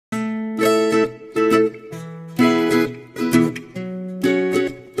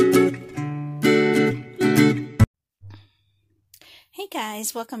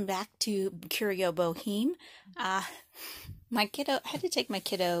guys, welcome back to Curio Boheme. My kiddo, I had to take my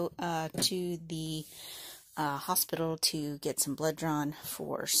kiddo to the hospital to get some blood drawn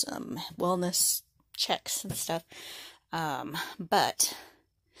for some wellness checks and stuff, but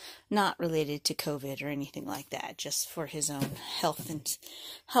not related to COVID or anything like that, just for his own health.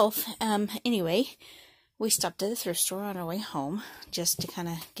 Anyway, we stopped at the thrift store on our way home just to kind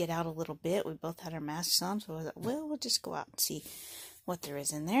of get out a little bit. We both had our masks on, so I thought, well, we'll just go out and see what there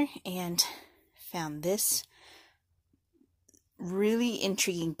is in there, and found this really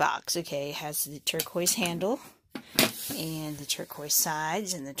intriguing box. Okay, it has the turquoise handle and the turquoise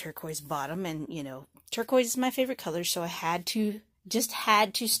sides and the turquoise bottom, and you know, turquoise is my favorite color, so I had to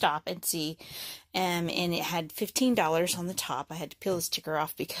stop and see. And it had $15 on the top. I had to peel the sticker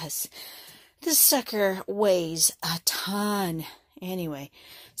off because this sucker weighs a ton. Anyway,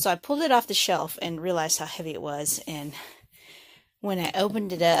 so I pulled it off the shelf and realized how heavy it was, and when I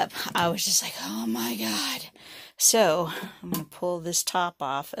opened it up, I was just like, oh my god. So I'm going to pull this top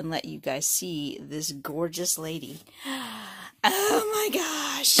off and let you guys see this gorgeous lady. Oh my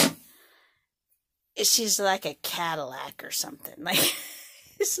gosh. She's like a Cadillac or something. Like,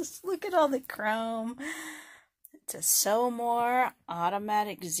 just look at all the chrome. It's a Sewmor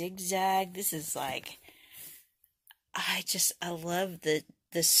automatic zigzag. This is like, I love the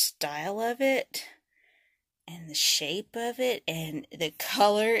style of it. And the shape of it, and the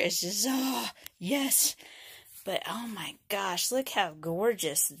color is just, oh, yes. But, oh my gosh, look how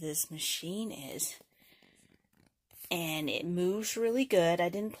gorgeous this machine is. And it moves really good. I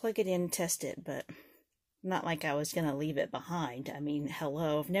didn't plug it in and test it, but not like I was going to leave it behind. I mean,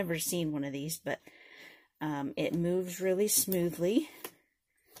 hello, I've never seen one of these, but it moves really smoothly.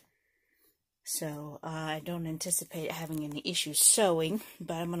 So, I don't anticipate having any issues sewing,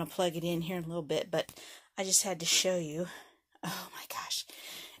 but I'm going to plug it in here in a little bit. But I just had to show you. Oh my gosh.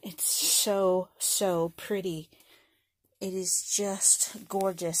 It's so, so pretty. It is just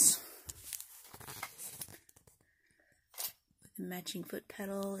gorgeous. With the matching foot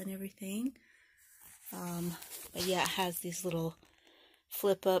pedal and everything. But yeah, it has these little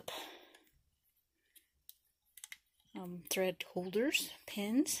flip up thread holders,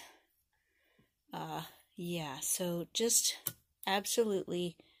 pins. Yeah, so just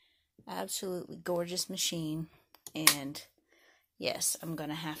absolutely gorgeous machine. And yes, I'm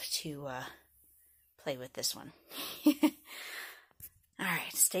gonna have to play with this one.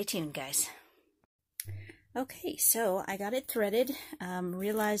 Alright, stay tuned, guys. Okay, so I got it threaded,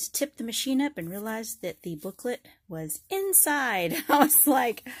 tipped the machine up and realized that the booklet was inside. I was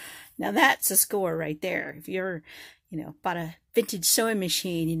like, now that's a score right there. If you're, bought a vintage sewing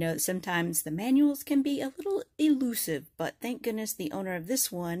machine, sometimes the manuals can be a little elusive, but thank goodness the owner of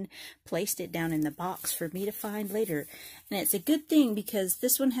this one placed it down in the box for me to find later. And it's a good thing because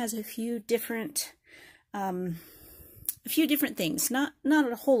this one has a few different things. Not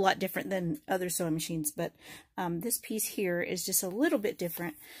a whole lot different than other sewing machines, but this piece here is just a little bit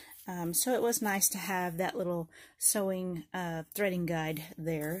different. So it was nice to have that little sewing threading guide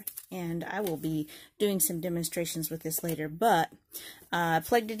there, and I will be doing some demonstrations with this later. But I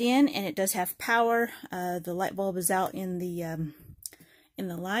plugged it in, and it does have power. The light bulb is out in the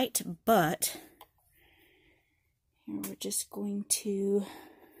light, but here we're just going to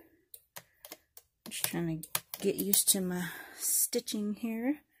trying to get used to my stitching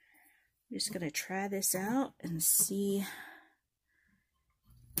here. I'm just going to try this out and see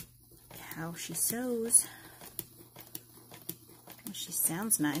how she sews. Oh, she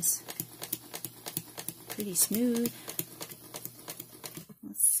sounds nice. Pretty smooth.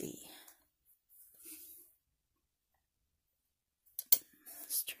 Let's see.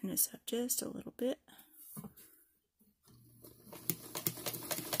 Let's turn this up just a little bit.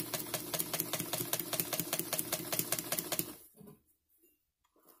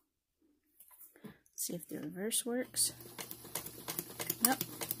 See if the reverse works. Nope.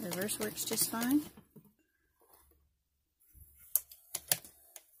 Reverse works just fine.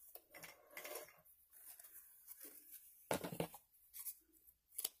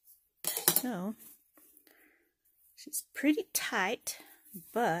 So, she's pretty tight,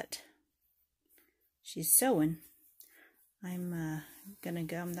 but she's sewing. I'm gonna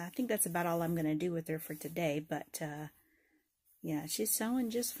go, I think that's about all I'm gonna do with her for today, but yeah, she's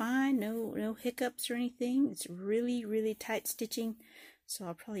sewing just fine. No hiccups or anything. It's really tight stitching. So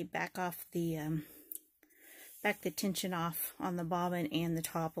I'll probably back the tension off on the bobbin and the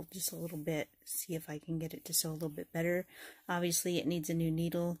top just a little bit. See if I can get it to sew a little bit better. Obviously, it needs a new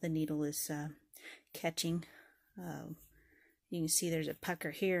needle. The needle is catching. You can see there's a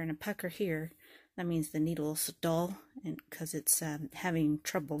pucker here and a pucker here. That means the needle is dull, and because it's having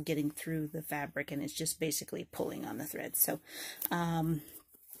trouble getting through the fabric, and it's just basically pulling on the thread. So,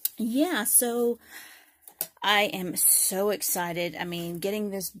 yeah, so I am so excited. I mean,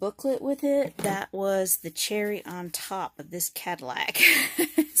 getting this booklet with it, that was the cherry on top of this Cadillac.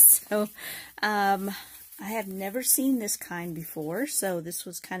 So, I have never seen this kind before, so this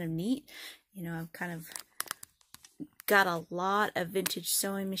was kind of neat. You know, I've kind of got a lot of vintage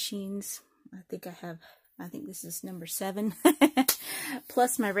sewing machines. I think this is number 7,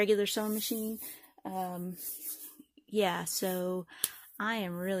 plus my regular sewing machine. Yeah, so I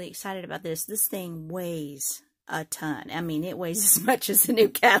am really excited about this. This thing weighs a ton. I mean, it weighs as much as the new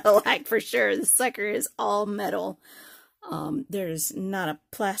Cadillac for sure. The sucker is all metal. There's not a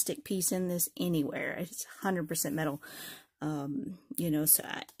plastic piece in this anywhere. It's 100% metal. You know, so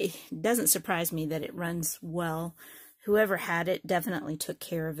it doesn't surprise me that it runs well. Whoever had it definitely took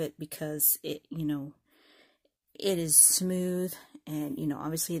care of it, because it, you know, it is smooth, and, you know,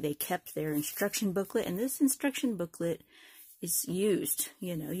 obviously they kept their instruction booklet, and this instruction booklet is used.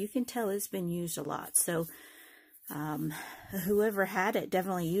 You know, you can tell it's been used a lot. So, whoever had it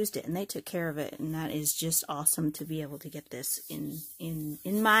definitely used it, and they took care of it, and that is just awesome to be able to get this in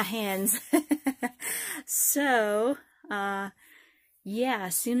my hands. So, yeah,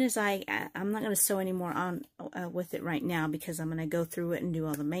 as soon as I'm not going to sew any more on with it right now, because I'm going to go through it and do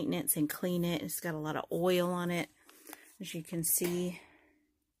all the maintenance and clean it. It's got a lot of oil on it, as you can see.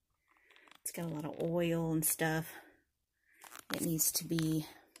 It's got a lot of oil and stuff. It needs to be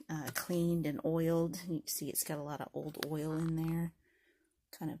cleaned and oiled. You can see it's got a lot of old oil in there,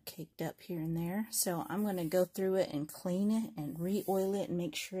 kind of caked up here and there. So I'm going to go through it and clean it and re-oil it and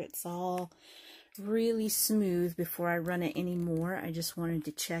make sure it's all really smooth before I run it anymore. I just wanted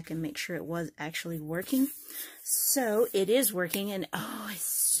to check and make sure it was actually working. So it is working, and oh, it's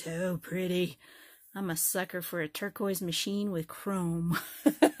so pretty. I'm a sucker for a turquoise machine with chrome.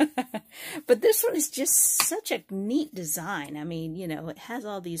 But this one is just such a neat design. I mean, you know, it has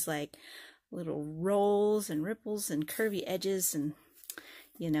all these like little rolls and ripples and curvy edges, and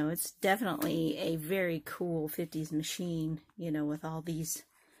you know, it's definitely a very cool 50s machine, you know, with all these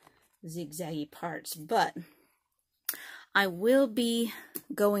zigzaggy parts. But I will be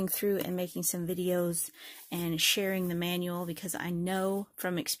going through and making some videos and sharing the manual, because I know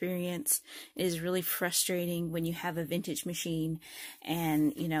from experience it is really frustrating when you have a vintage machine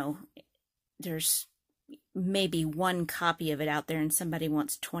and, you know, there's maybe one copy of it out there and somebody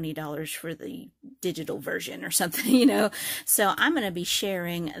wants $20 for the digital version or something, you know. So I'm going to be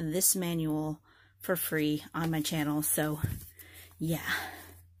sharing this manual for free on my channel. So yeah.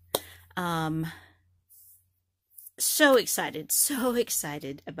 So excited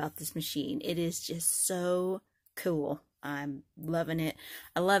about this machine. It is just so cool. I'm loving it.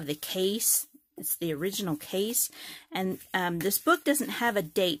 I love the case. It's the original case. And this book doesn't have a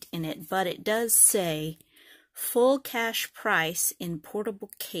date in it, but it does say full cash price in portable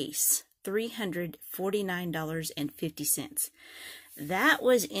case, $349.50. That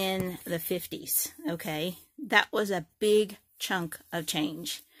was in the 50s, okay? That was a big chunk of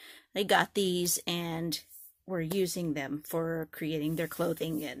change. They got these and were using them for creating their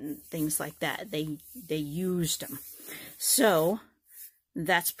clothing and things like that. They used them. So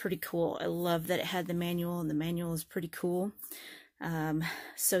that's pretty cool. I love that it had the manual, and the manual is pretty cool.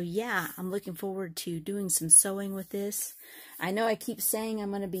 So yeah, I'm looking forward to doing some sewing with this. I know I keep saying I'm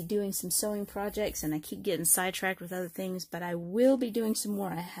going to be doing some sewing projects, and I keep getting sidetracked with other things, but I will be doing some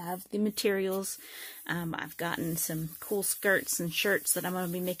more. I have the materials. I've gotten some cool skirts and shirts that I'm going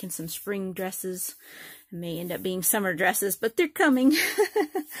to be making some spring dresses. It may end up being summer dresses, but they're coming.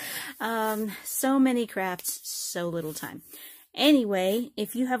 So many crafts, so little time. Anyway,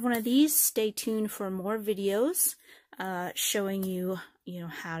 if you have one of these, stay tuned for more videos showing you,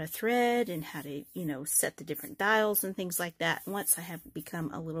 how to thread and how to, set the different dials and things like that once I have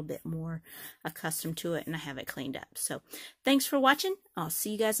become a little bit more accustomed to it and I have it cleaned up. So thanks for watching. I'll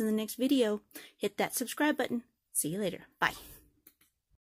see you guys in the next video. Hit that subscribe button. See you later. Bye.